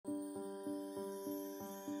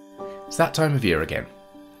It's that time of year again.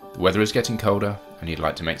 The weather is getting colder and you'd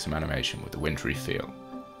like to make some animation with a wintry feel.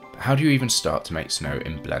 But how do you even start to make snow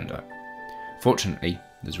in Blender? Fortunately,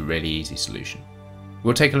 there's a really easy solution.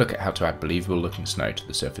 We'll take a look at how to add believable looking snow to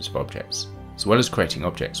the surface of objects, as well as creating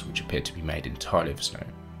objects which appear to be made entirely of snow.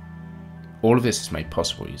 All of this is made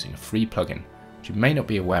possible using a free plugin which you may not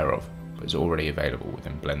be aware of, but is already available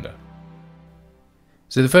within Blender.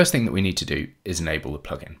 So the first thing that we need to do is enable the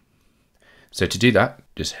plugin. So to do that,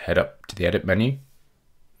 just head up to the Edit menu,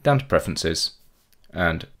 down to Preferences,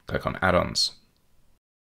 and click on Add-ons.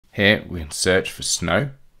 Here we can search for snow,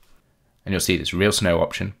 and you'll see this Real Snow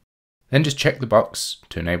option. Then just check the box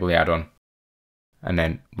to enable the add-on, and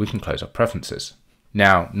then we can close our preferences.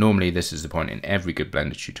 Now, normally this is the point in every good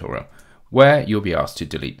Blender tutorial where you'll be asked to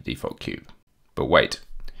delete the default cube. But wait,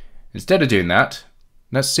 instead of doing that,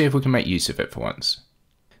 let's see if we can make use of it for once.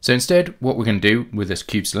 So instead, what we're going to do with this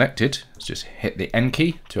cube selected is just hit the N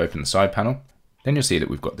key to open the side panel. Then you'll see that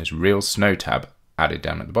we've got this Real Snow tab added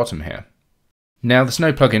down at the bottom here. Now the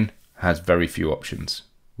Snow plugin has very few options.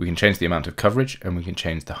 We can change the amount of coverage and we can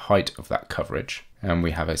change the height of that coverage. And we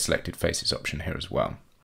have a selected faces option here as well.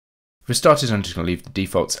 For starters, I'm just going to leave the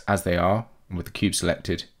defaults as they are, and with the cube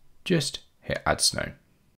selected, just hit Add Snow.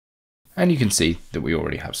 And you can see that we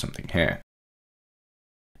already have something here.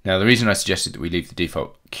 Now the reason I suggested that we leave the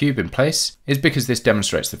default cube in place is because this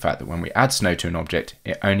demonstrates the fact that when we add snow to an object,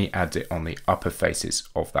 it only adds it on the upper faces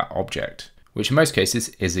of that object, which in most cases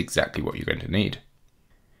is exactly what you're going to need.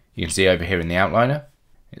 You can see over here in the outliner,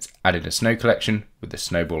 it's added a snow collection with the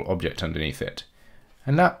snowball object underneath it.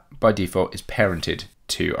 And that by default is parented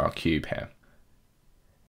to our cube here.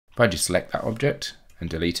 If I just select that object and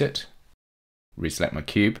delete it, reselect my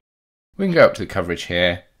cube, we can go up to the coverage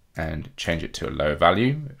here and change it to a lower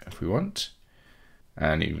value if we want,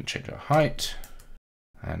 and even change our height,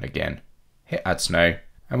 and again hit Add Snow,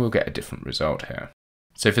 and we'll get a different result here.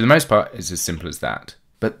 So for the most part it's as simple as that,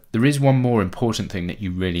 but there is one more important thing that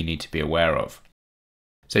you really need to be aware of.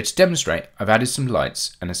 So to demonstrate, I've added some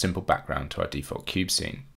lights and a simple background to our default cube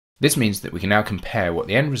scene. This means that we can now compare what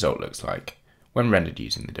the end result looks like when rendered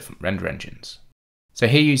using the different render engines. So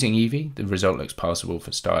here using Eevee, the result looks passable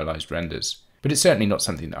for stylized renders, but it's certainly not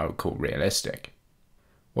something that I would call realistic.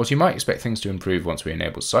 Whilst you might expect things to improve once we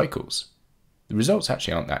enable cycles, the results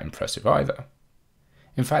actually aren't that impressive either.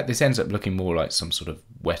 In fact, this ends up looking more like some sort of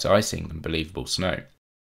wet icing than believable snow.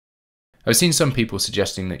 I've seen some people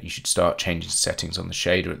suggesting that you should start changing settings on the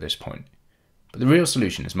shader at this point, but the real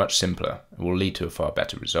solution is much simpler and will lead to a far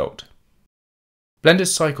better result.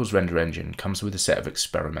 Blender's Cycles render engine comes with a set of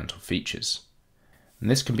experimental features,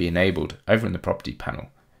 and this can be enabled over in the Property panel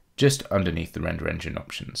just underneath the render engine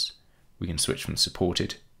options. We can switch from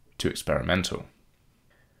supported to experimental.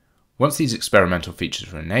 Once these experimental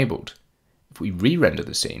features are enabled, if we re-render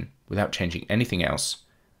the scene without changing anything else,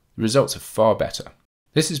 the results are far better.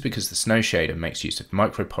 This is because the snow shader makes use of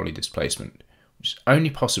micro-poly displacement, which is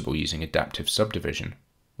only possible using adaptive subdivision,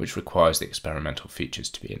 which requires the experimental features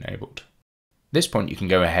to be enabled. At this point you can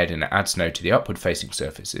go ahead and add snow to the upward facing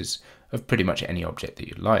surfaces of pretty much any object that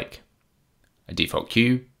you like. A default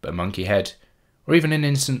cube, a monkey head, or even an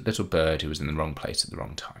innocent little bird who was in the wrong place at the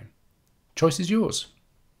wrong time. Choice is yours.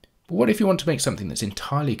 But what if you want to make something that's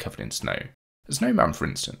entirely covered in snow? A snowman, for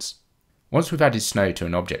instance. Once we've added snow to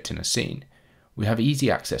an object in a scene, we have easy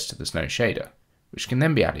access to the snow shader, which can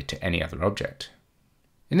then be added to any other object.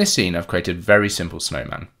 In this scene I've created a very simple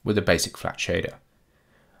snowman with a basic flat shader,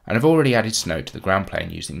 and I've already added snow to the ground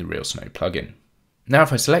plane using the Real Snow plugin. Now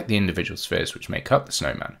if I select the individual spheres which make up the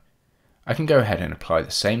snowman, I can go ahead and apply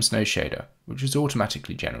the same snow shader which is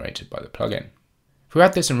automatically generated by the plugin. If we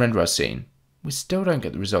add this and render our scene, we still don't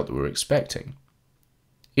get the result that we're expecting.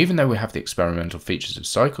 Even though we have the experimental features of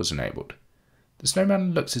cycles enabled, the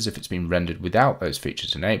snowman looks as if it's been rendered without those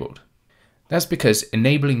features enabled. That's because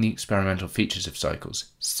enabling the experimental features of cycles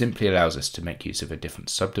simply allows us to make use of a different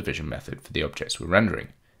subdivision method for the objects we're rendering,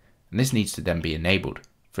 and this needs to then be enabled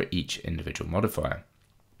for each individual modifier.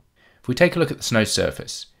 If we take a look at the snow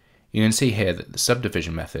surface, you can see here that the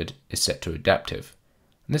subdivision method is set to adaptive,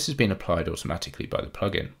 and this has been applied automatically by the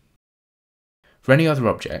plugin. For any other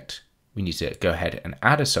object, we need to go ahead and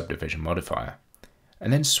add a subdivision modifier,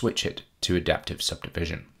 and then switch it to adaptive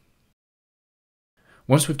subdivision.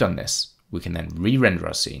 Once we've done this, we can then re-render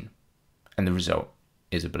our scene, and the result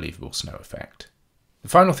is a believable snow effect. The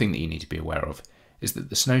final thing that you need to be aware of is that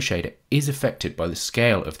the snow shader is affected by the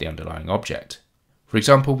scale of the underlying object. For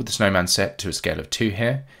example, with the snowman set to a scale of 2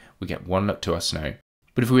 here, we get 1 look to our snow,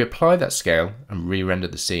 but if we apply that scale and re-render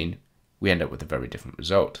the scene, we end up with a very different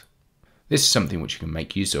result. This is something which you can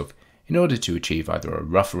make use of in order to achieve either a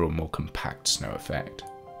rougher or more compact snow effect.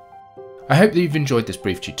 I hope that you've enjoyed this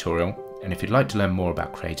brief tutorial, and if you'd like to learn more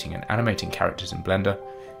about creating and animating characters in Blender,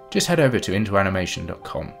 just head over to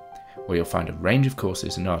intoanimation.com, where you'll find a range of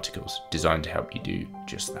courses and articles designed to help you do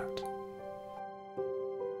just that.